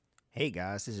Hey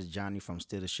guys, this is Johnny from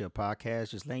Still the Ship Podcast.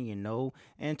 Just letting you know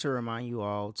and to remind you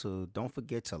all to don't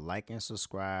forget to like and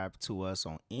subscribe to us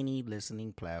on any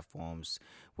listening platforms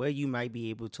where you might be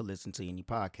able to listen to any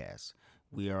podcasts.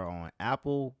 We are on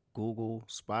Apple, Google,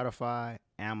 Spotify,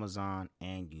 Amazon,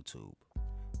 and YouTube.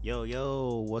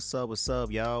 Yo, what's up,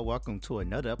 y'all? Welcome to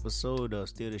another episode of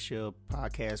Still the Ship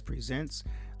Podcast Presents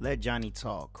Let Johnny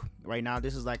Talk. Right now,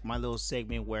 this is like my little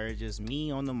segment where it's just me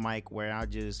on the mic where I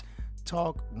just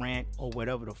talk, rant, or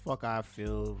whatever the fuck I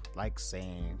feel like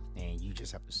saying, and you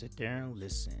just have to sit there and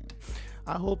listen.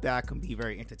 I hope that I can be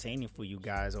very entertaining for you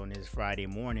guys on this Friday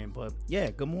morning. But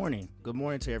yeah, good morning. Good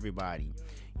morning to everybody.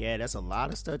 Yeah, that's a lot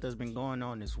of stuff that's been going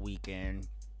on this weekend.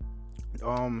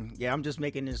 I'm just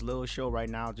making this little show right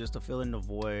now just to fill in the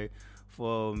void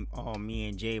for me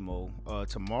and J-Mo.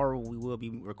 Tomorrow we will be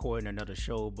recording another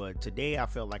show, but today I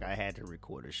felt like I had to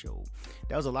record a show.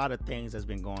 There was a lot of things that's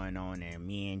been going on, and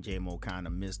me and J-Mo kind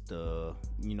of missed the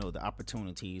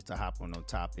opportunities to hop on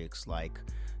topics like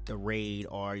the raid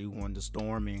or you on the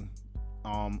storming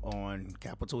on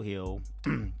Capitol Hill,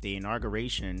 the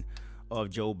inauguration of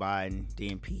Joe Biden, the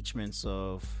impeachments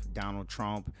of Donald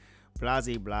Trump, blah,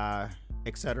 blah,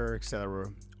 etc.,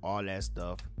 all that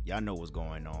stuff. Y'all know what's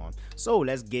going on. So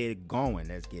let's get it going.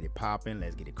 Let's get it popping.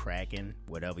 Let's get it cracking.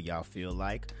 Whatever y'all feel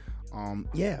like.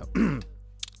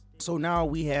 So now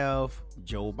we have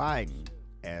Joe Biden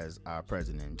as our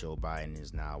president. Joe Biden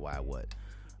is now like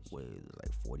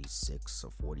 46th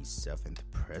or 47th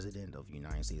president of the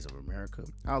United States of America.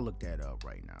 I'll look that up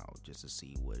right now just to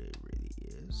see what it really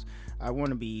is. I want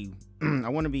to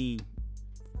be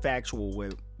factual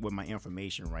with my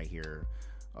information right here.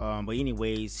 But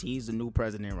anyways, he's the new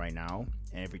president right now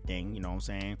and everything, you know what I'm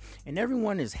saying? And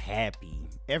everyone is happy.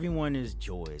 Everyone is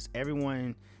joyous.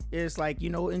 Everyone is like,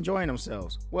 enjoying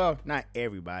themselves. Well, not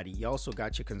everybody. You also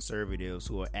got your conservatives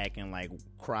who are acting like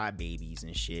crybabies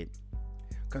and shit.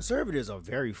 Conservatives are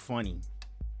very funny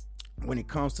when it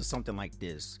comes to something like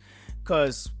this.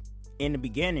 Because in the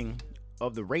beginning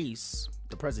of the race,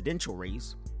 the presidential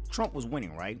race, Trump was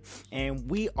winning, right?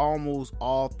 And we almost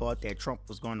all thought that Trump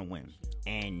was going to win.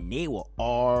 And they were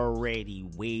already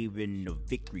waving the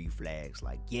victory flags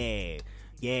like, yeah,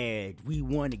 we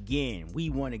won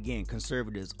again.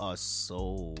 Conservatives are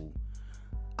so,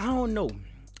 I don't know.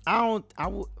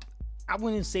 I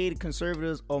wouldn't say the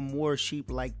conservatives are more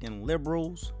sheep-like than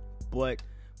liberals, but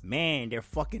man, they're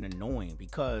fucking annoying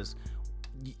because,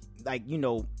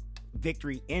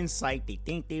 victory in sight, they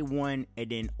think they won, and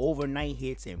then overnight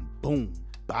hits and boom,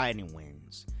 Biden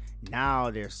wins. Now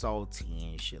they're salty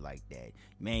and shit like that,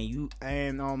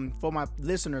 man. For my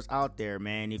listeners out there,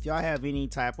 man, if y'all have any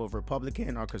type of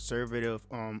Republican or conservative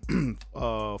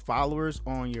followers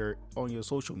on your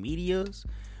social medias,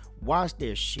 watch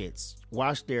their shits,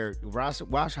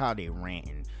 watch how they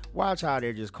ranting, watch how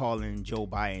they're just calling Joe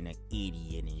Biden an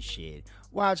idiot and shit,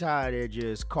 watch how they're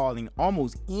just calling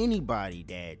almost anybody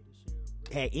that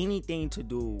had anything to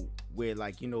do with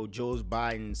Joe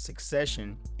Biden's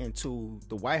succession into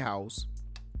the White House.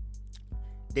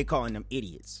 They calling them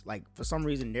idiots. Like, for some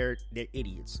reason they're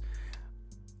idiots.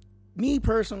 Me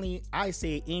personally, I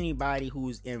say anybody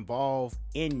who's involved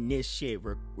in this shit,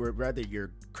 whether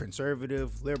you're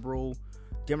conservative, liberal,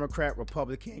 Democrat,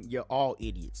 Republican, you're all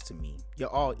idiots to me.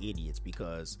 You're all idiots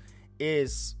because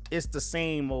it's the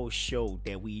same old show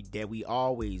that we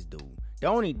always do. The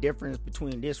only difference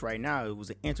between this right now, it was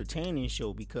an entertaining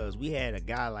show because we had a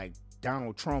guy like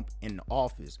Donald Trump in the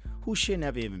office who shouldn't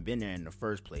have even been there in the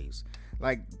first place.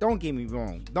 Like, don't get me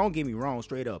wrong,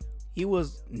 straight up. He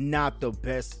was not the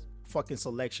best fucking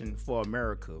selection for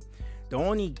America. The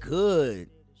only good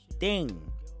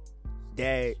thing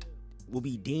that will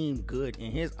be deemed good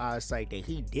in his eyesight that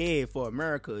he did for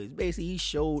America is basically he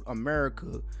showed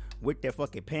America with their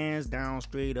fucking pants down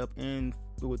straight up in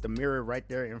with the mirror right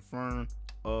there in front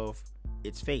of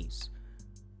its face.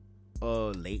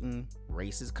 Latent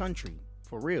racist country,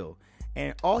 for real.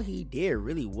 And all he did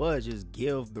really was just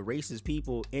give the racist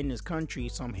people in this country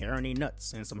some hair on their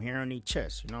nuts and some hair on their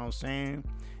chest, you know what I'm saying?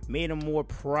 Made them more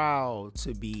proud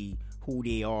to be who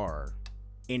they are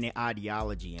in their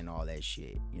ideology and all that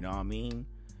shit, you know what I mean?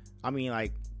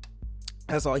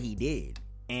 That's all he did.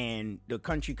 And the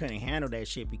country couldn't handle that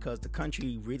shit because the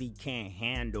country really can't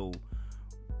handle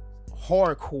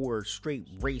hardcore straight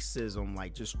racism,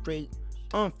 like just straight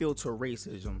unfiltered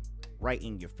racism right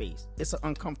in your face. It's an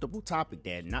uncomfortable topic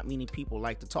that not many people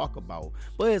like to talk about,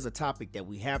 but it's a topic that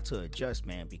we have to adjust,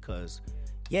 man, because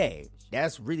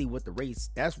that's really what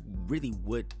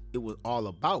it was all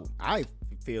about. I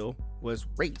feel was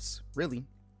race, really.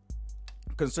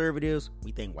 Conservatives,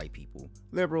 we think white people.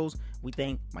 Liberals, we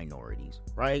think minorities,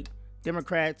 right?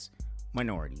 Democrats,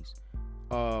 minorities.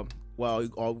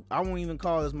 Well, I won't even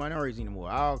call us minorities anymore.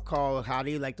 I'll call how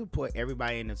they like to put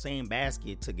everybody in the same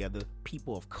basket together.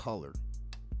 People of color,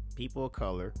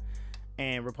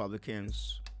 and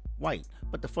Republicans, white.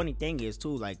 But the funny thing is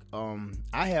too, like,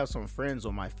 I have some friends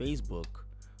on my Facebook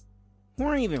who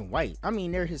aren't even white. I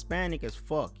mean, they're Hispanic as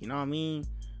fuck. You know what I mean?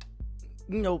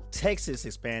 You know, Texas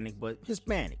Hispanic, but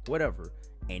Hispanic, whatever.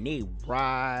 And they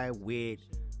ride with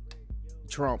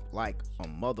Trump like a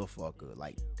motherfucker.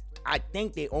 Like, I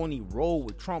think they only roll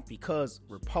with Trump because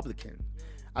Republican.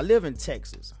 I live in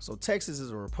Texas, so Texas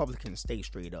is a Republican state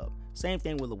straight up. Same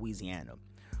thing with Louisiana.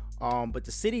 But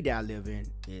the city that I live in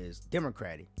is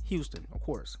Democratic, Houston, of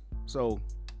course. So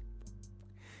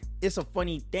it's a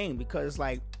funny thing because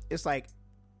it's like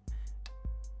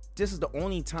this is the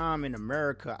only time in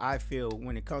America I feel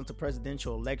when it comes to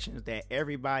presidential elections that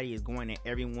everybody is going at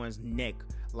everyone's neck.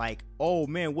 Like, oh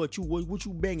man, what you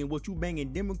banging? What you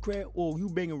banging, Democrat? Or you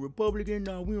banging Republican?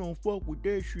 No, we don't fuck with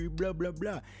that shit, blah, blah,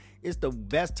 blah. It's the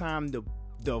best time to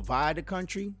divide the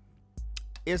country.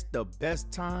 It's the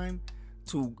best time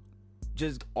to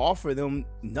just offer them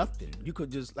nothing. You could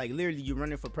just, like, literally, you're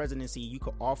running for presidency, you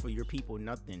could offer your people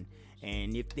nothing.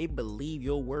 And if they believe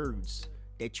your words,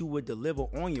 that you would deliver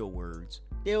on your words,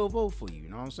 they'll vote for you. You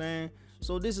know what I'm saying?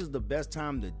 So this is the best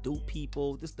time to dupe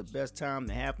people. This is the best time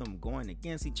to have them going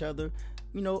against each other.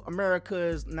 You know, America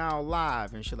is now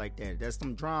live and shit like that. There's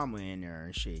some drama in there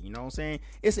and shit. You know what I'm saying?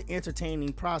 It's an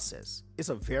entertaining process. It's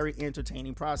a very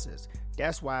entertaining process.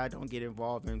 That's why I don't get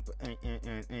involved in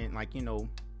like, you know,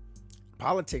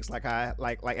 politics like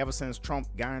ever since Trump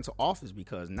got into office,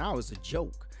 because now it's a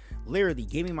joke. Literally,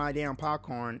 give me my damn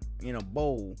popcorn in a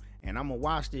bowl and I'm gonna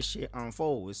watch this shit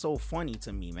unfold. It's so funny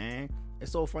to me, man.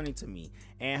 It's so funny to me.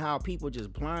 And how people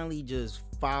just blindly just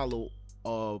follow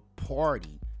a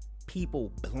party.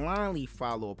 People blindly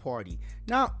follow a party.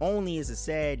 Not only is it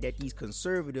sad that these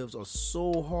conservatives are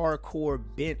so hardcore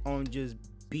bent on just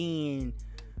being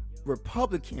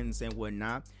Republicans and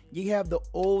whatnot, you have the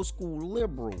old school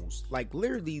liberals. Like,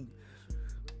 literally,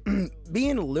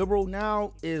 being a liberal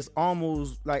now is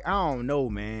almost like, I don't know,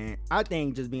 man. I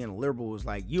think just being a liberal is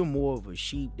like you're more of a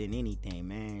sheep than anything,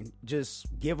 man. Just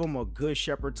give them a good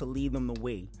shepherd to lead them the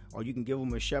way, or you can give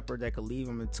them a shepherd that could lead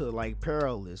them into like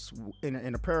perilous in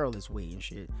a perilous way and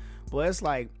shit. But it's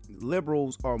like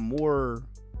liberals are more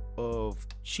of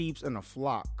sheeps in a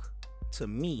flock to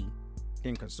me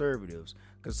than conservatives.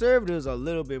 Conservatives are a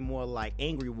little bit more like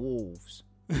angry wolves.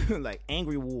 Like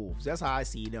angry wolves. That's how I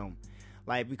see them.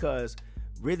 Like, because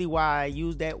really why I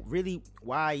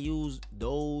use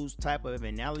those type of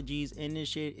analogies in this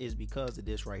shit is because of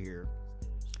this right here.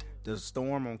 The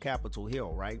storm on Capitol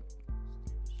Hill, right?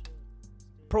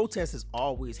 Protests has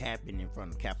always happened in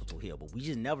front of Capitol Hill, but we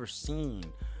just never seen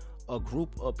a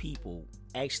group of people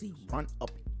actually run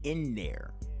up in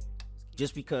there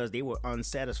just because they were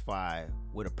unsatisfied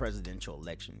with a presidential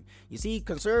election. You see,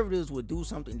 conservatives would do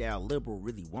something that a liberal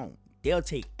really won't. They'll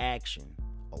take action.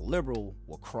 A liberal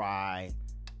will cry.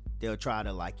 They'll try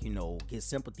to, like, you know, get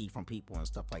sympathy from people and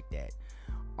stuff like that.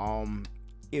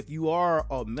 If you are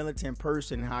a militant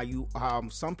person, how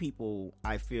some people,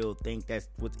 I feel, think that's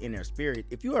what's in their spirit.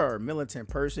 If you are a militant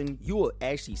person, you will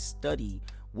actually study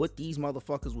what these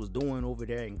motherfuckers was doing over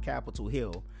there in Capitol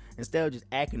Hill. Instead of just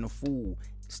acting a fool,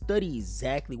 study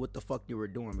exactly what the fuck they were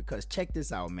doing. Because check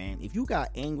this out, man. If you got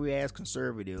angry ass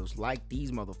conservatives like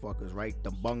these motherfuckers, right?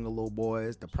 The Bungalow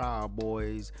Boys, the Proud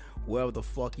Boys, whoever the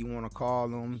fuck you want to call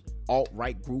them,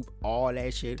 alt-right group, all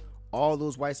that shit, all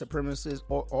those white supremacists,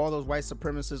 or all those white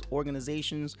supremacist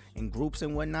organizations and groups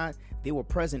and whatnot, they were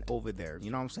present over there.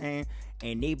 You know what I'm saying?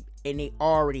 And they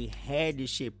already had this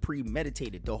shit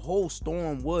premeditated. The whole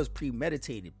storm was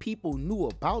premeditated. People knew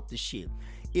about the shit.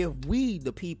 If we,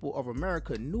 the people of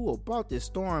America, knew about this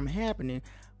storm happening,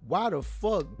 why the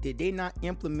fuck did they not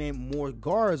implement more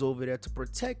guards over there to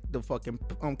protect the fucking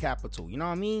Capitol? You know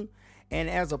what I mean? And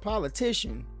as a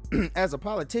politician, as a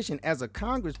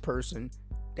congressperson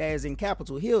that is in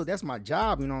Capitol Hill, that's my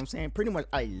job. You know what I'm saying? Pretty much,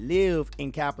 I live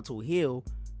in Capitol Hill.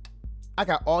 I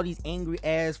got all these angry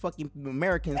ass fucking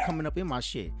Americans coming up in my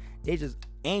shit. They just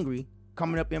angry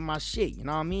coming up in my shit, you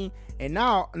know what I mean? And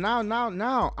now,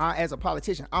 I, as a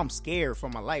politician, I'm scared for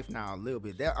my life now a little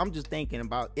bit. I'm just thinking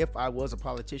about if I was a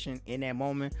politician in that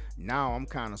moment. Now I'm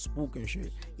kind of spooking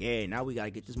shit. Yeah, now we gotta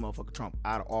get this motherfucker Trump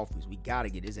out of office. We gotta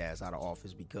get his ass out of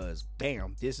office because,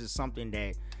 bam, this is something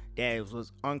that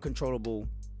was uncontrollable,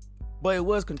 but it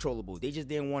was controllable. They just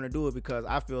didn't want to do it because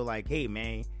I feel like, hey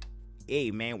man,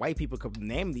 hey man, white people could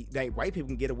namely like white people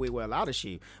can get away with a lot of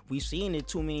shit. We've seen it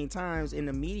too many times in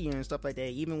the media and stuff like that,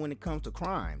 even when it comes to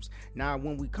crimes. Now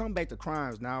when we come back to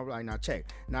crimes, now check.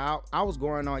 Now I was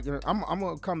going on, I'm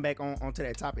gonna come back onto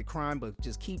that topic, crime, but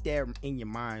just keep that in your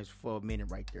minds for a minute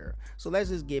right there. So let's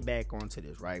just get back onto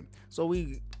this, right? So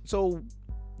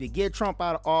to get Trump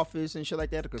out of office and shit like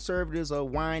that, the conservatives are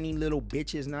whining little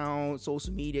bitches now on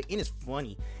social media, and it's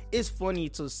funny. It's funny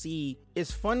to see.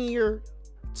 It's funnier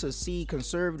to see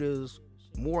conservatives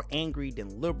more angry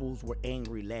than liberals were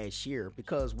angry last year,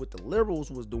 because what the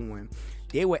liberals was doing,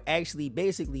 they were actually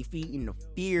basically feeding the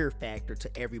fear factor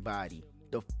to everybody.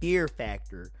 The fear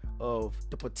factor of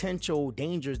the potential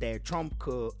dangers that Trump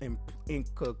could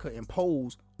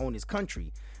impose on his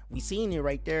country. We seen it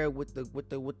right there with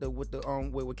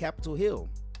Capitol Hill.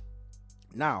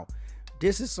 Now,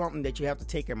 this is something that you have to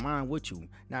take in mind with you.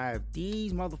 Now, if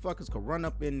these motherfuckers could run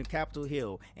up in the Capitol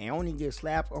Hill and only get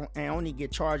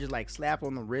charges like slap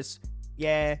on the wrist,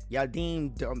 yeah, y'all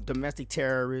deemed domestic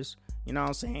terrorists. You know what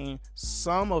I'm saying?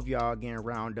 Some of y'all getting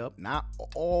round up, not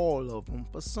all of them,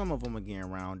 but some of them are getting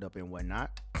round up and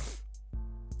whatnot.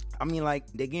 I mean, like,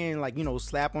 they're getting, like,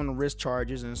 slap on the wrist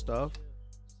charges and stuff.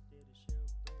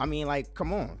 I mean, like,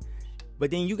 come on. But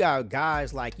then you got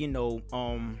guys like, who's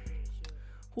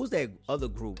that other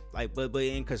group? Like, but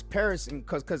in comparison,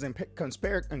 because in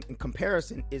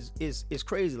comparison is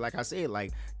crazy. Like I said,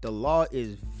 like, the law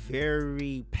is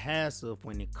very passive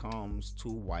when it comes to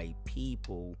white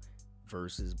people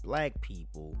versus black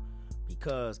people.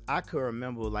 Because I could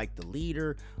remember, like, the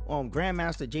leader,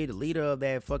 Grandmaster Jay, the leader of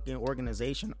that fucking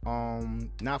organization,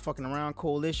 Not Fucking Around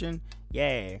Coalition.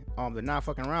 Yeah, the Not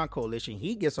Fucking Around Coalition.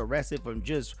 He gets arrested from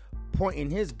just pointing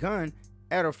his gun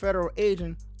at a federal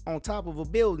agent on top of a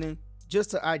building,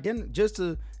 just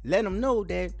to let him know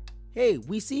that, hey,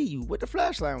 we see you with the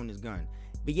flashlight on his gun.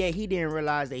 But yeah, he didn't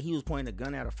realize that he was pointing a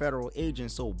gun at a federal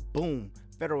agent. So boom,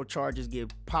 federal charges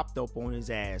get popped up on his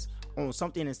ass on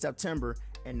something in September.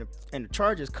 And the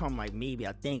charges come, like, maybe,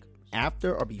 I think,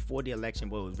 after or before the election,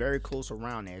 but it was very close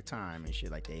around that time and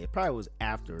shit like that. It probably was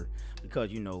after,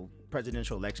 because,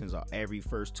 presidential elections are every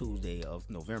first Tuesday of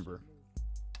November.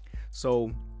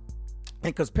 So,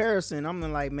 in comparison, I'm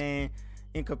like, man,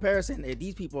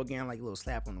 these people are getting, like, a little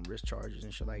slap on the wrist charges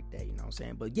and shit like that, you know what I'm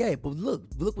saying? But yeah, but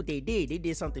look what they did. They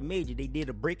did something major. They did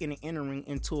a breaking and entering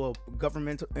into a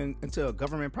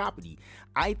government property.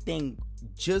 I think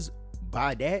just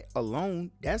by that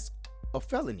alone, that's a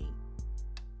felony.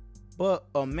 But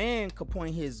a man could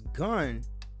point his gun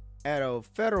at a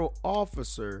federal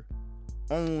officer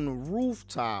on the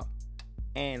rooftop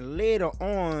and later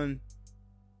on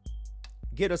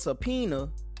get a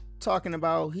subpoena talking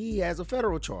about he has a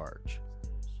federal charge.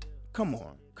 Come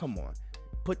on.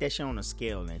 Put that shit on a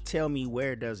scale and tell me,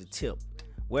 where does it tip?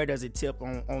 Where does it tip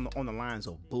on the lines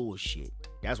of bullshit?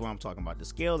 That's what I'm talking about. The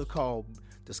scale is called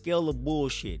the scale of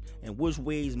bullshit, and which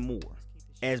weighs more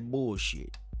as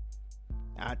bullshit.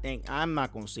 I think, I'm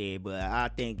not gonna say it, but I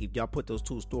think if y'all put those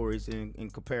two stories in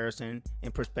comparison,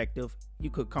 in perspective, you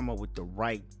could come up with the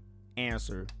right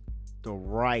answer. But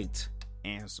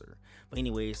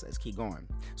anyways, let's keep going.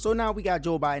 So now we got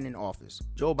Joe Biden in office.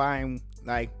 Joe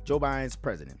Biden's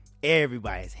president.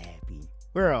 Everybody's happy.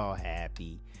 We're all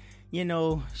happy.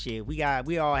 Shit, we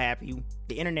all happy.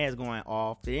 The internet's going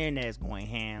off. The internet's going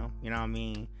ham. You know what I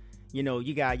mean? You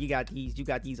got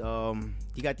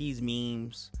these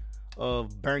memes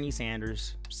of Bernie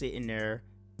Sanders sitting there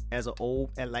as an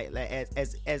old,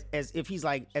 as if he's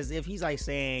like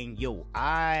saying, "Yo,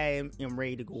 I am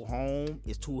ready to go home.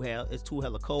 It's too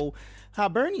hella cold." How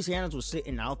Bernie Sanders was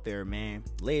sitting out there, man,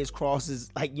 legs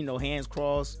crosses, hands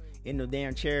crossed in the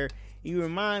damn chair. You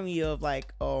remind me of,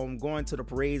 like, going to the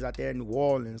parades out there in New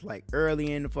Orleans, like,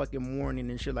 early in the fucking morning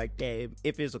and shit like that.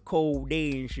 If it's a cold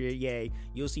day and shit, yeah,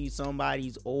 you'll see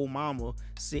somebody's old mama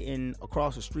sitting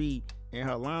across the street in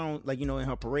her lounge, in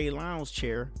her parade lounge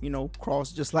chair,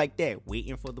 crossed just like that,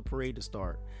 waiting for the parade to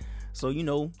start. So,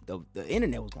 the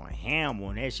internet was going ham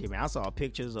on that shit, man. I saw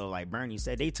pictures of, like Bernie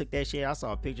said, they took that shit. I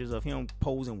saw pictures of him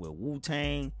posing with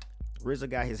Wu-Tang.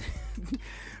 RZA got his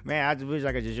man. I just wish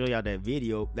I could just show y'all that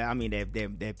video.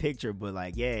 That picture. But,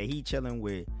 like, yeah, he chilling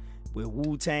with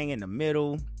Wu-Tang in the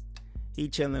middle. He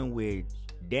chilling with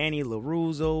Danny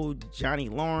LaRusso, Johnny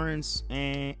Lawrence,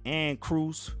 and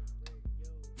Cruz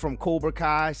from Cobra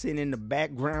Kai sitting in the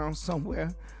background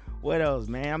somewhere. What else,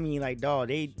 man? Dog,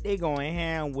 they going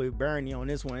ham with Bernie on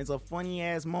this one. It's a funny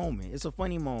ass moment. It's a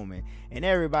funny moment. And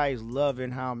everybody's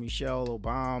loving how Michelle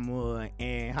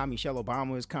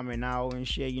Obama is coming out and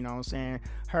shit, you know what I'm saying?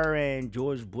 Her and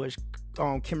George Bush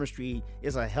chemistry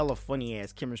is a hella funny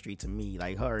ass chemistry to me.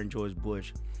 Like, her and George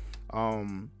Bush.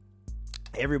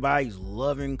 Everybody's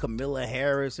loving Camilla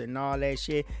Harris and all that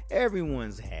shit.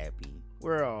 Everyone's happy.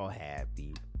 We're all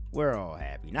happy. We're all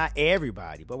happy. Not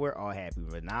everybody, but we're all happy.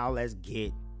 But now let's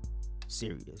get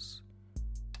serious.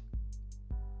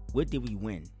 What did we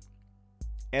win?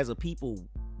 As a people,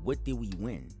 what did we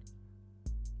win?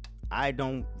 I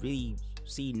don't really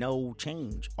see no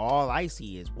change. All I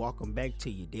see is welcome back to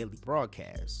your daily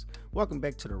broadcast. Welcome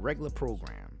back to the regular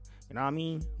program. You know what I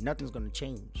mean? Nothing's going to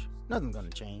change. Nothing's going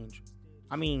to change.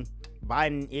 I mean,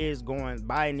 Biden is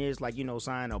like,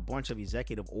 signing a bunch of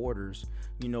executive orders,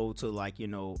 to like,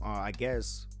 I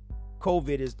guess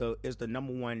COVID is the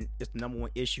number one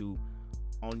issue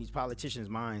on these politicians'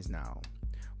 minds now.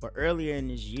 But earlier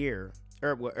last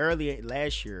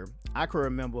year, I could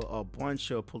remember a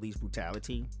bunch of police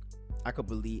brutality. I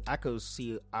could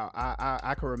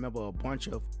remember a bunch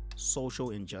of social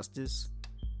injustice.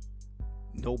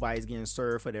 Nobody's getting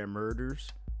served for their murders,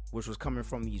 which was coming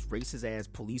from these racist ass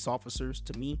police officers.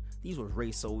 To me, these were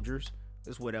race soldiers.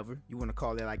 It's whatever you want to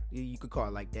call it, like you could call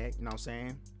it like that. You know what I'm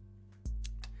saying?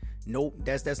 No,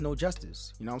 that's no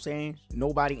justice. You know what I'm saying?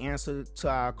 Nobody answered to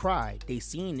our cry. They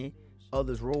seen it.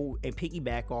 Others roll and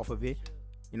piggyback off of it.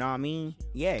 You know what I mean?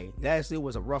 Yeah, last year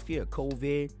was a rough year.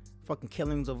 COVID, fucking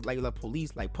killings of like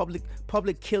police, like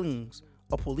public killings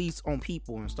of police on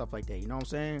people and stuff like that. You know what I'm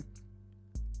saying?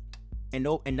 And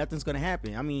nothing's gonna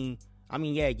happen. I mean,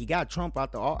 yeah, you got Trump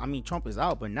out Trump is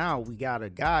out, but now we got a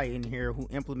guy in here who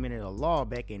implemented a law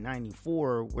back in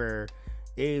 '94 where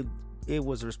it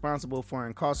was responsible for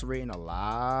incarcerating a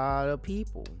lot of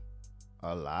people.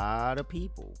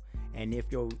 And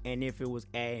if it was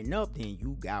adding up, then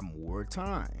you got more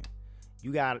time.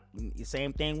 You got the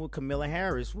same thing with Camilla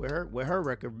Harris with her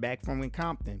record back from in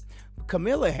Compton.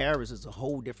 Camilla Harris is a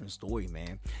whole different story,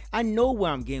 man. I know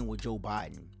where I'm getting with Joe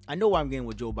Biden.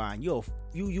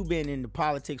 You've been in the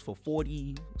politics for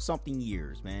 40 something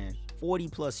years, man. 40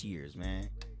 plus years, man.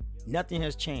 Nothing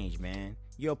has changed, man.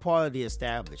 You're a part of the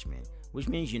establishment, which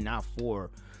means you're not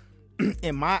for,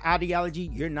 in my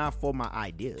ideology, you're not for my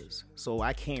ideas. So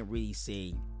I can't really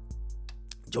say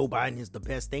Joe Biden is the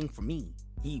best thing for me.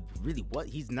 He really what?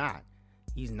 He's not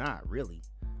really.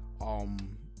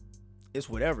 It's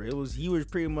whatever. He was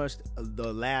pretty much the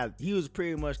latter.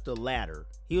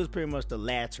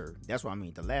 That's what I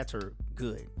mean. The latter,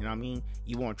 good. You know what I mean?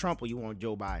 You want Trump or you want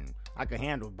Joe Biden? I can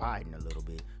handle Biden a little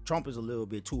bit. Trump is a little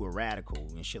bit too radical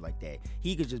and shit like that.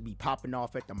 He could just be popping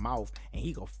off at the mouth and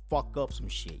he could fuck up some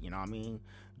shit. You know what I mean?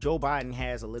 Joe Biden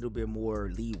has a little bit more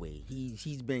leeway.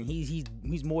 He's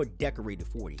more decorated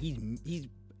for it. He's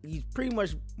pretty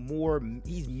much more.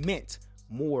 He's meant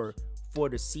more for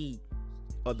the seat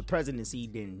of the presidency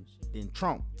than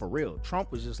Trump, for real.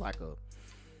 Trump was just like a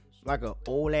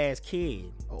old ass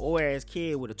kid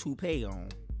with a toupee on.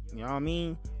 You know what I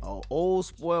mean? An old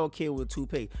spoiled kid with a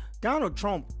toupee. Donald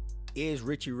Trump is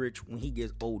Richie Rich when he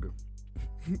gets older.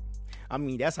 I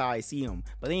mean, that's how I see him.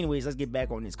 But anyways, let's get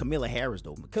back on this. Camilla Harris,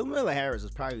 though. Camilla Harris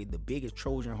is probably the biggest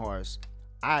Trojan horse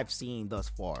I've seen thus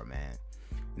far, man.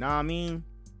 You know what I mean?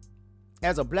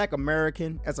 As a black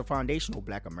American, as a foundational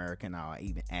black American, I'll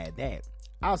even add that.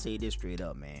 I'll say this straight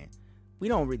up, man. We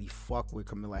don't really fuck with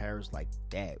Camilla Harris like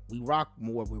that. We rock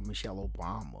more with Michelle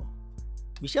Obama.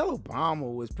 Michelle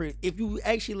Obama was pretty. If you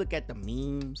actually look at the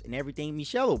memes and everything,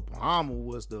 Michelle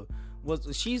Obama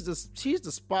she's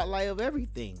the spotlight of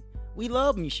everything. We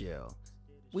love Michelle.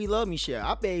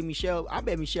 I bet Michelle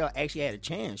actually had a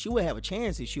chance. She would have a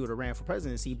chance if she would have ran for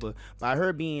presidency, but by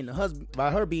her being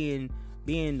the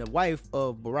wife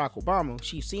of Barack Obama,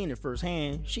 she's seen it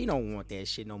firsthand. She don't want that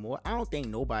shit no more. I don't think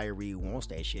nobody really wants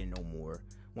that shit no more.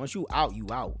 Once you out,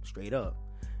 straight up.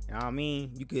 You know what I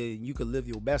mean? You could live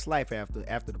your best life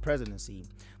after the presidency.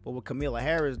 But with Camilla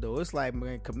Harris, though, it's like,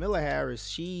 man, Camilla Harris,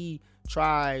 she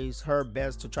tries her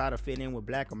best to try to fit in with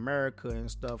black America and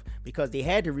stuff because they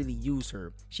had to really use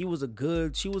her. She was a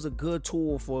good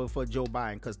tool for Joe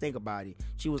Biden, because think about it.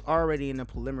 She was already in the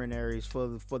preliminaries for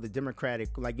the Democratic,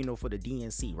 for the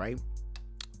DNC, right?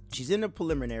 She's in the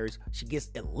preliminaries. She gets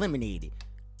eliminated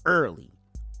early.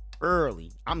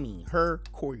 I mean, her,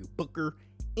 Cory Booker,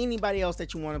 anybody else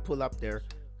that you want to pull up there,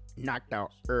 knocked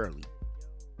out early.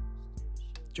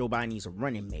 Joe Biden needs a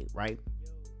running mate, right?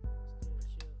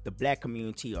 The black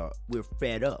community we're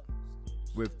fed up.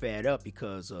 We're fed up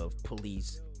because of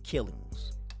police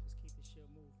killings,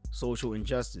 social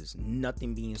injustice,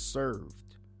 nothing being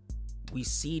served. We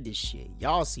see this shit.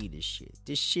 Y'all see this shit.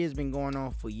 This shit's been going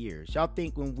on for years. Y'all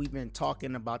think when we've been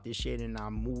talking about this shit in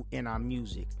our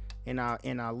music, in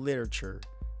our literature,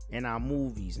 in our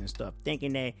movies and stuff,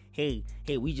 thinking that hey,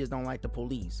 we just don't like the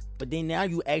police. But then now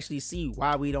you actually see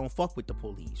why we don't fuck with the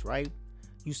police, right?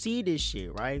 You see this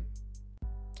shit, right?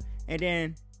 and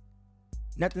then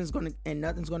nothing's gonna happen.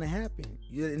 Nothing's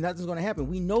gonna happen.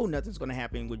 We know nothing's gonna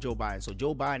happen with Joe Biden. So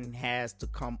Joe Biden has to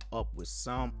come up with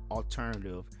some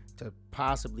alternative to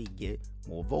possibly get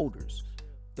more voters.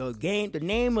 The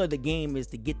name of the game is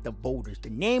to get the voters.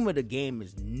 The name of the game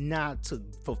is not to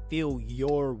fulfill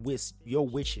your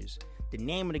wishes. The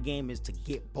name of the game is to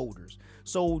get voters.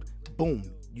 So boom,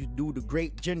 you do the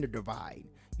great gender divide.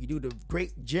 You do the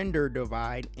great gender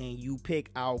divide and you pick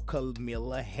out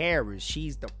Kamala Harris.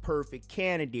 She's the perfect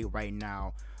candidate right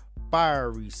now.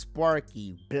 Fiery,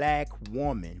 sparky, black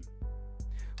woman.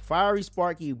 Fiery,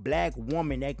 sparky, black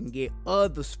woman that can get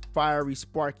other fiery,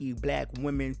 sparky, black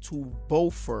women to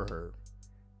vote for her.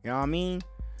 You know what I mean?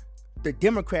 The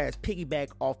Democrats piggyback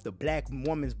off the black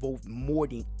woman's vote more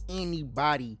than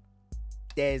anybody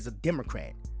that is a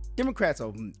Democrat. Democrats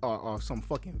are some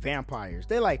fucking vampires.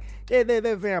 They're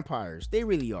vampires. They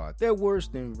really are. They're worse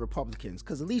than Republicans,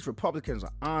 because at least Republicans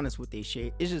are honest with their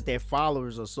shit. It's just their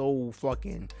followers are so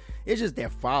fucking. It's just their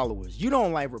followers. You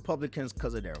don't like Republicans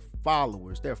because of their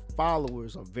followers. Their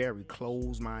followers are very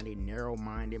closed-minded,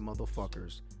 narrow-minded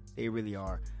motherfuckers. They really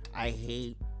are. I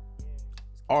hate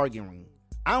arguing.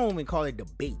 I don't even call it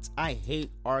debates. I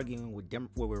hate arguing with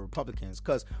Republicans,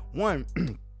 because one,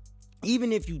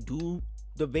 even if you do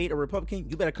debate a Republican,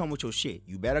 you better come with your shit.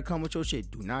 Do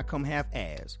not come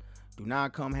half-ass.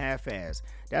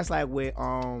 That's like with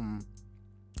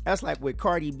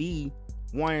Cardi B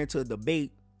wanting to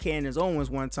debate Candace Owens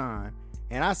one time,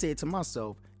 and I said to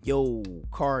myself, yo,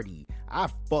 Cardi, I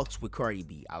fucks with Cardi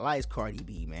B. I like Cardi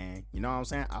B, man. You know what I'm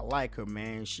saying? I like her,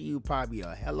 man. She would probably be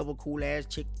a hell of a cool ass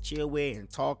chick to chill with and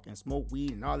talk and smoke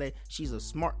weed and all that. She's a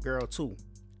smart girl too.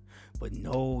 But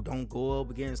no, don't go up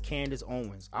against Candace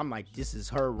Owens. I'm like, this is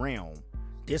her realm.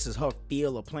 This is her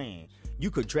field of playing.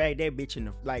 You could drag that bitch in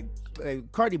the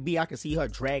Cardi B. I could see her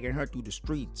dragging her through the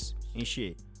streets and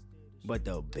shit. But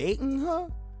debating her,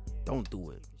 don't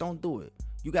do it.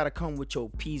 You gotta come with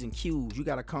your P's and Q's. You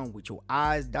gotta come with your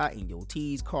I's dot and your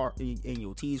T's crossed.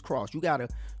 You gotta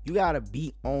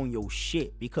be on your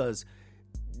shit, because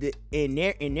for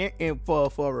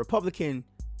a Republican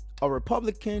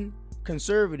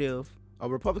conservative, a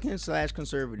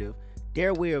Republican/conservative,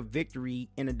 their way of victory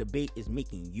in a debate is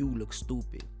making you look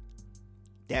stupid.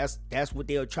 That's what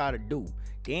they'll try to do.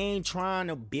 They ain't trying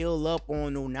to build up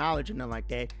on no knowledge or nothing like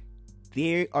that.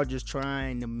 They are just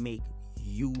trying to make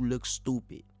you look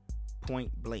stupid.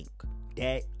 Point blank.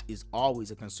 That is always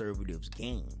a conservative's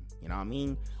game. You know what I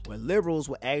mean? Where liberals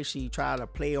will actually try to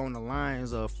play on the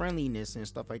lines of friendliness and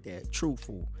stuff like that.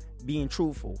 Being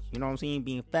truthful. You know what I'm saying?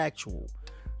 Being factual.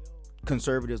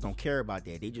 Conservatives don't care about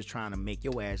that. They just trying to make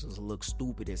your asses look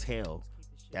stupid as hell.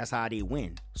 That's how they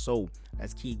win. So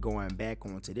let's keep going back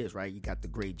onto this, right? You got the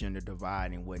great gender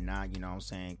divide and whatnot. You know what I'm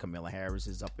saying? Kamala Harris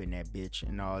is up in that bitch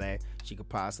and all that. She could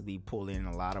possibly pull in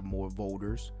a lot of more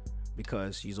voters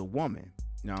because she's a woman.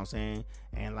 You know what I'm saying?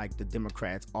 And like the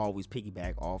Democrats always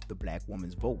piggyback off the black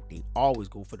woman's vote. They always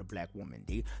go for the black woman.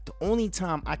 The only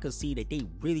time I could see that they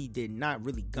really did not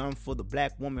really gun for the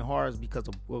black woman hard is because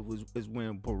of is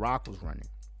when Barack was running.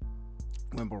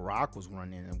 When Barack was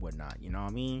running and whatnot. You know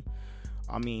what I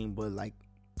mean? But like,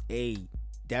 hey,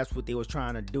 that's what they was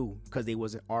trying to do, because they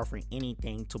wasn't offering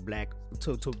anything to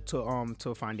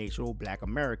foundational black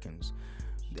Americans.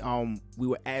 We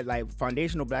were at, like,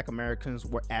 foundational black Americans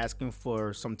were asking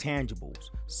for some tangibles,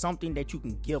 something that you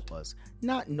can give us.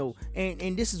 Not no,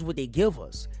 and this is what they give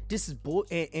us. This is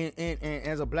and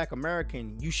as a black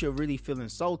American, you should really feel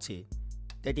insulted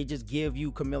that they just give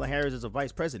you Kamala Harris as a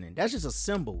vice president. That's just a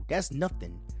symbol. That's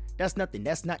nothing. That's not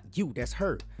you. That's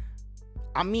her.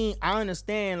 I mean, I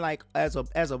understand, like, as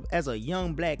a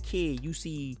young black kid, you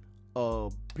see a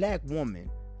black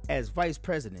woman as vice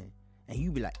president, and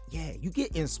you be like, yeah, you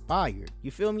get inspired.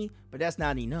 You feel me? But that's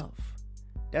not enough.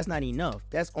 That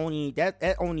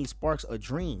only sparks a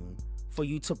dream for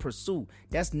you to pursue.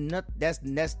 That's not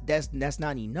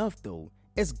enough though.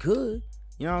 It's good.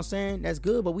 You know what I'm saying? That's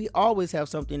good, but we always have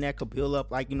something that could build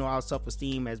up, like, you know, our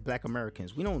self-esteem as black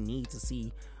Americans. We don't need to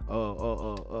see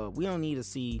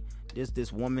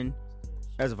this woman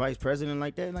as a vice president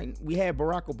like that. Like, we had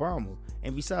Barack Obama,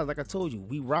 and besides, like I told you,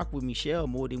 we rock with Michelle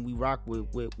more than we rock with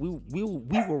we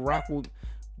will rock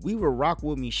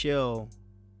with Michelle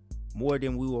more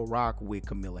than we will rock with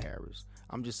Kamala Harris.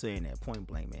 I'm just saying that point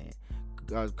blank, man.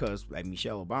 Because like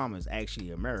Michelle Obama is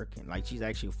actually American, like she's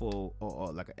actually full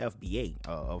like a FBA,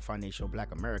 a foundational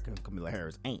black American. Kamala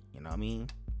Harris ain't, you know what I mean?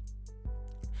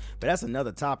 But that's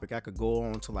another topic. I could go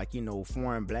on to, like, you know,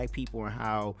 foreign black people and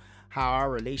how our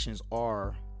relations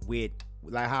are with,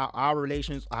 like, how our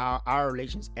relations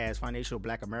as foundational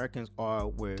black Americans are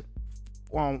with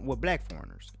with black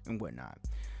foreigners and whatnot.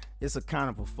 It's a kind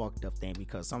of a fucked up thing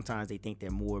because sometimes they think they're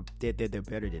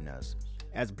better than us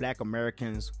as black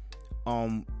Americans.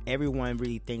 Everyone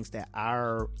really thinks that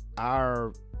our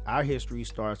history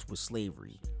starts with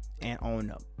slavery and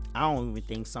on up. I don't even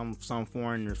think some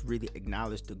foreigners really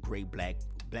acknowledge the great black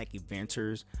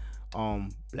inventors,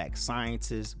 black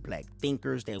scientists, black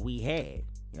thinkers that we had.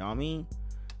 You know what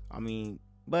I mean,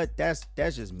 but that's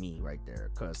just me right there.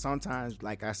 Cause sometimes,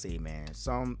 like I say, man,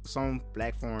 some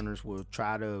black foreigners will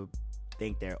try to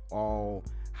think they're all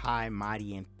high and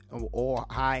mighty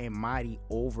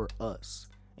over us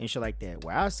and shit like that.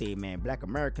 Where I say, man, black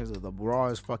Americans are the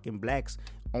rawest fucking blacks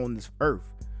on this earth.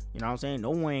 You know what I'm saying?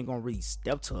 No one ain't gonna really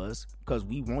step to us because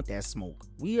we want that smoke.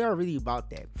 We are really about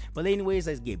that. But anyways,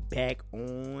 let's get back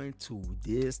on to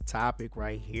this topic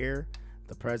right here.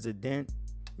 The president,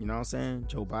 you know what I'm saying?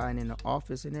 Joe Biden in the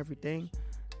office and everything.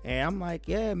 And I'm like,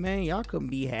 yeah, man, y'all could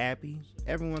be happy.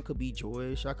 Everyone could be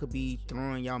joyous. Y'all could be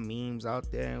throwing y'all memes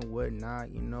out there and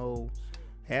whatnot, you know.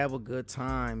 Have a good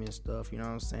time and stuff, you know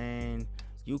what I'm saying?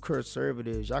 You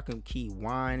conservatives, y'all can keep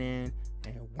whining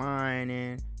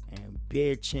and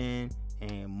bitching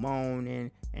and moaning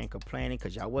and complaining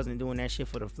because y'all wasn't doing that shit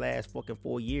for the last fucking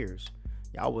 4 years.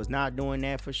 Y'all was not doing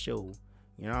that for sure.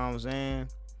 You know what I'm saying?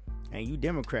 And you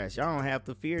Democrats, y'all don't have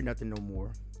to fear nothing no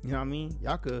more. You know what I mean?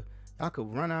 Y'all could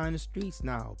run out in the streets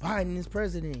now. Biden is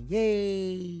president. Yay!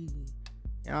 You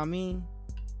know what I mean?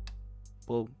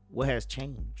 Well, what has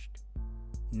changed?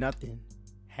 Nothing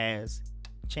has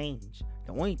changed.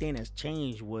 The only thing that's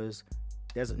changed was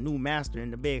there's a new master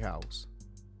in the big house.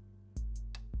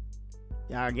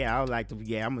 Yeah, I would like to.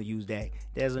 Yeah, I'm gonna use that.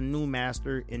 There's a new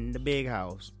master in the big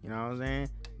house. You know what I'm saying?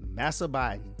 Master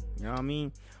Biden. You know what I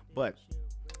mean? But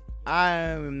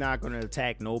I'm not gonna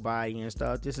attack nobody and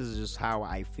stuff. This is just how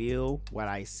I feel, what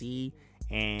I see,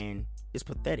 and it's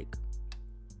pathetic.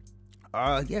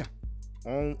 Yeah,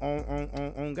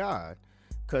 on God,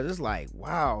 cause it's like,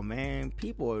 wow, man,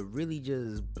 people are really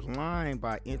just blind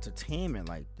by entertainment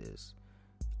like this.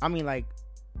 I mean, like,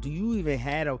 do you even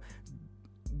have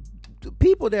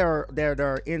people that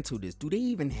are into this? Do they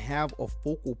even have a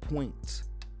focal point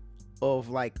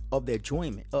of their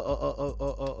enjoyment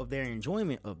of their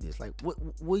enjoyment of this? Like, what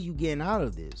are you getting out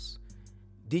of this?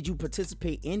 Did you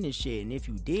participate in this shit? And if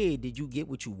you did you get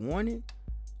what you wanted?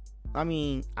 I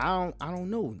mean, I don't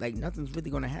know. Like, nothing's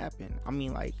really gonna happen. I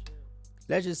mean, like,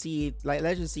 let's just see what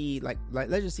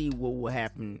will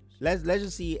happen. Let's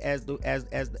just see as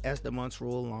the months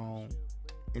roll along,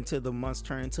 until the months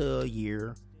turn to a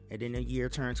year, and then a year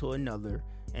turn to another,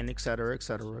 and etc.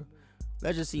 etc.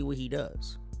 Let's just see what he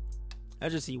does.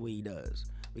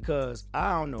 Because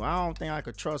I don't know. I don't think I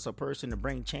could trust a person to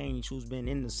bring change who's been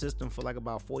in the system for like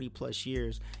about 40 plus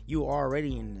years. You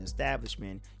already in the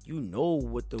establishment. You know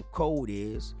what the code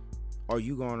is. Are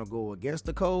you gonna go against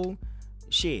the code?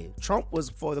 Shit, Trump was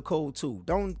for the code too.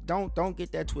 Don't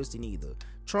get that twisted either.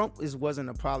 Trump wasn't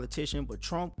a politician, but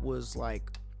Trump was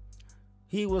like,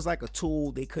 he was like a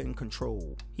tool they couldn't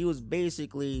control. He was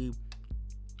basically,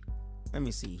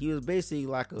 he was basically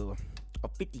like a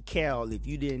 50 cal if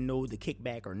you didn't know the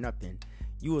kickback or nothing.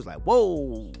 You was like,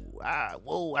 whoa, I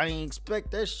didn't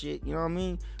expect that shit. You know what I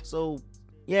mean? So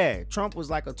yeah, Trump was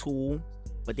like a tool,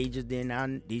 but they just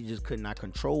could not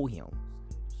control him.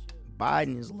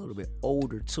 Biden is a little bit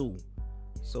older too.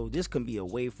 So this can be a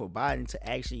way for Biden to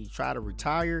actually try to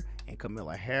retire, and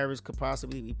Kamala Harris could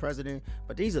possibly be president.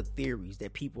 But these are theories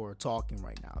that people are talking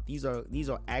right now. These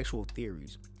are actual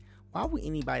theories. Why would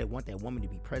anybody want that woman to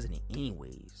be president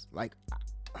anyways? Like,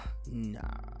 nah,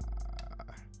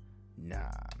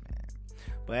 man.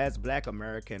 But as Black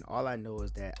American, all I know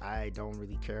is that I don't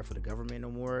really care for the government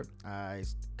no more. I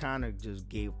kind of just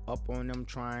gave up on them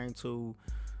trying to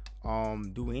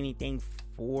do anything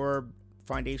for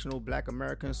foundational Black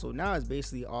Americans. So now it's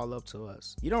basically all up to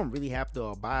us. You don't really have to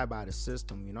abide by the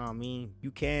system, you know what I mean?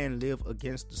 You can live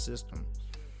against the system.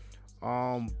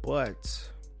 But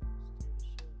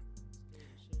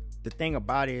the thing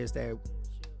about it is that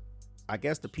I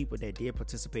guess the people that did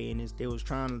participate in this,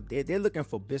 they're looking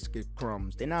for biscuit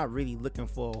crumbs. They're not really looking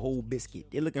for a whole biscuit.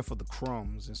 They're looking for the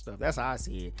crumbs and stuff. That's how I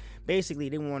see it. Basically,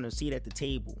 they want to sit at the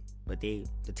table, but the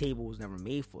table was never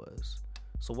made for us.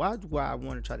 So why do I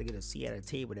want to try to get a seat at a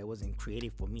table that wasn't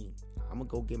created for me? I'm gonna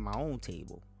go get my own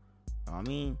table. You know what I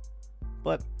mean?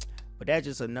 But that's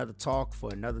just another talk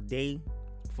for another day,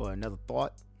 for another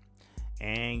thought.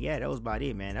 And yeah, that was about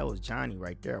it, man. That was Johnny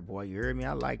right there, boy. You heard me?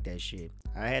 I like that shit.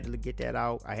 I had to get that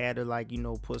out. I had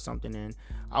to, put something in.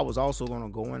 I was also going to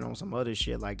go in on some other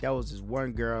shit. Like, that was this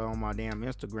one girl on my damn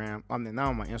Instagram. I mean, not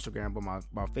on my Instagram, but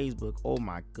my Facebook. Oh,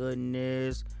 my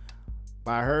goodness.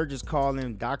 by her just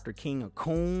calling Dr. King a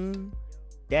coon,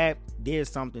 that did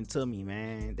something to me,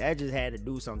 man. That just had to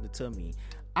do something to me.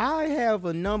 I have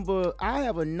a number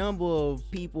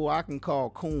of people I can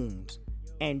call coons,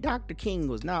 and Dr. King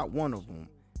was not one of them.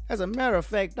 As a matter of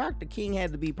fact, Dr. King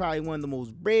had to be probably one of the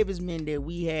most bravest men that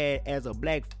we had as a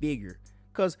black figure.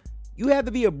 Cause you had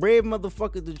to be a brave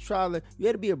motherfucker to try to, you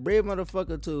had to be a brave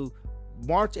motherfucker to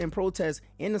march and protest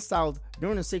in the South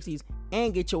during the 60s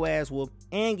and get your ass whooped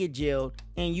and get jailed,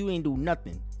 and you ain't do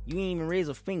nothing. You ain't even raise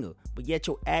a finger, but yet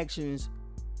your actions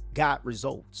got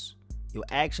results. Your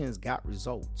actions got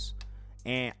results.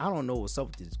 And I don't know what's up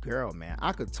with this girl, man.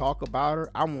 I could talk about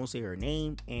her. I won't say her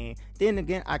name. And then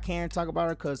again, I can't talk about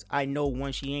her because I know,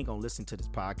 one, she ain't gonna listen to this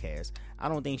podcast. I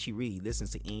don't think she really listens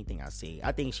to anything I say.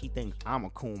 I think she thinks I'm a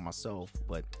coon myself,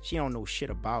 but she don't know shit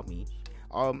about me.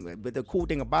 But the cool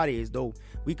thing about it is, though,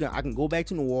 I can go back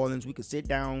to New Orleans. We can sit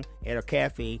down at a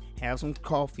cafe, have some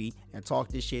coffee, and talk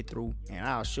this shit through. And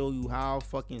I'll show you how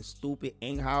fucking stupid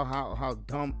and how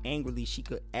dumb, angrily she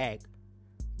could act.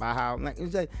 By how, like,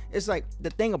 it's like the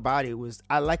thing about it was,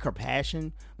 I like her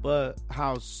passion, but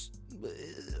how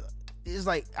it's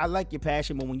like, I like your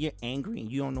passion, but when you're angry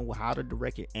and you don't know how to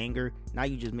direct your anger, now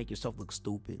you just make yourself look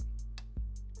stupid.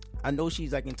 I know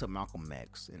she's like into Malcolm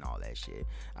X and all that shit.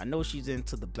 I know she's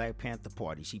into the Black Panther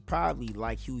Party. She probably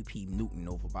like Huey P. Newton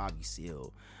over Bobby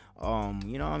Seale.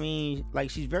 You know what I mean?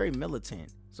 Like, she's very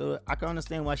militant. So I can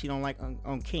understand why she don't like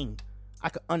King. I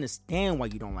could understand why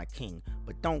you don't like King,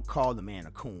 but don't call the man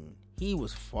a coon. He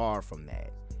was far from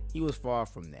that.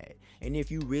 And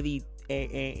if you really,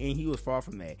 and he was far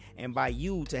from that. And by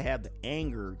you to have the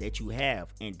anger that you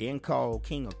have and then call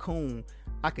King a coon,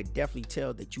 I could definitely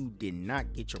tell that you did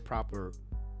not get your proper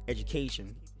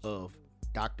education of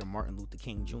Dr. Martin Luther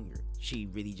King Jr. She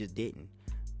really just didn't.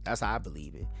 That's how I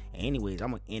believe it. Anyways,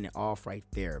 I'm gonna end it off right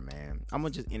there, man. I'm gonna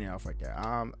just end it off right there.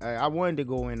 I wanted to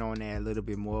go in on that a little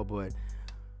bit more, but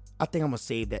I think I'm gonna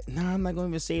save that. Nah, I'm not gonna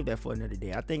even save that for another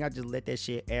day. I think I just let that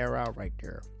shit air out right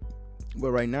there.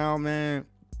 But right now, man,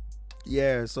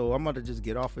 yeah. So I'm about to just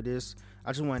get off of this.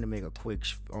 I just wanted to make a quick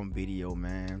video,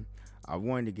 man. I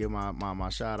wanted to give my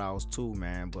shout outs too,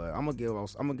 man. But I'm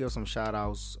gonna give some shout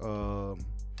outs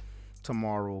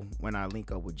tomorrow when I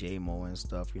link up with J-Mo and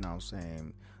stuff. You know what I'm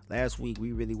saying? Last week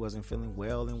we really wasn't feeling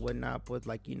well and whatnot, but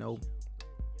like, you know,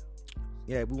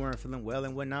 yeah, we weren't feeling well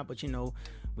and whatnot, but you know,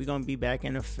 we're gonna be back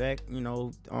in effect, you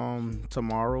know,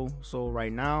 tomorrow. So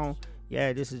right now,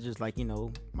 yeah, this is just like, you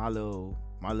know, my little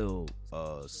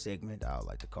segment. I would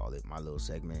like to call it my little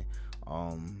segment.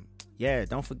 Yeah,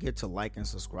 don't forget to like and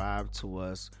subscribe to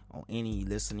us on any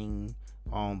listening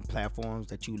platforms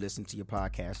that you listen to your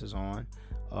podcasters on.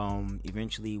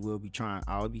 Eventually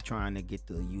I'll be trying to get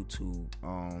the YouTube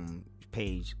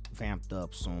page vamped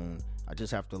up soon. I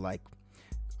just have to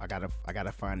I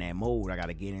gotta find that mode. I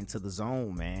gotta get into the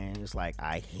zone, man. It's like,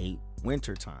 I hate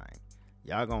winter time.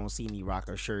 Y'all gonna see me rock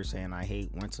a shirt saying I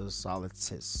hate winter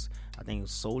solstice. I think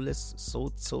it's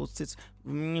solstice.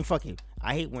 Fuck it.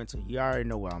 I hate winter. You already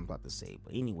know what I'm about to say.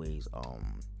 But anyways,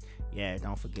 yeah,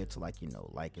 don't forget to like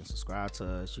and subscribe to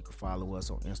us. You can follow us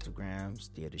on Instagram,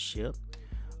 Steer the Ship.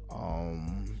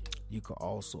 You can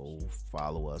also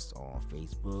follow us on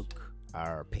Facebook.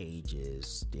 Our page is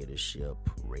Steer the Ship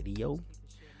Radio.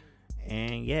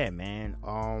 And yeah, man,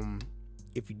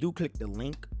 if you do click the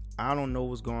link, I don't know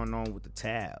what's going on with the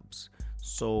tabs.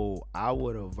 So I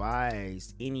would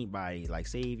advise anybody, like,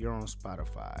 say if you're on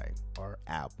Spotify or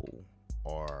Apple,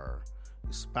 or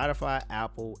Spotify,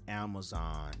 Apple,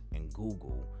 Amazon, and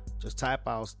Google, just type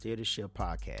out Steer the Ship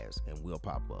Podcast and we'll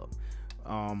pop up.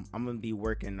 I'm gonna be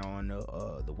working on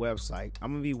the website.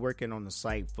 I'm gonna be working on the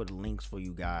site for the links for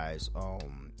you guys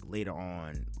later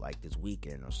on, like this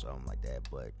weekend or something like that.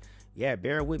 But yeah,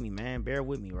 bear with me, man. Bear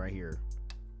with me right here.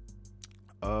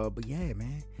 But yeah,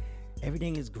 man,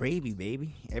 everything is gravy,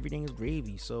 baby. Everything is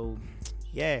gravy. So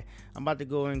yeah, I'm about to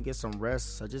go and get some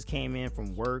rest. I just came in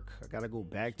from work. I gotta go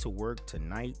back to work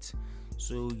tonight.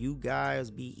 So you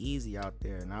guys be easy out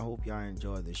there, and I hope y'all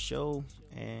enjoy the show.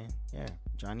 And yeah,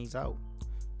 Johnny's out.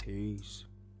 Peace.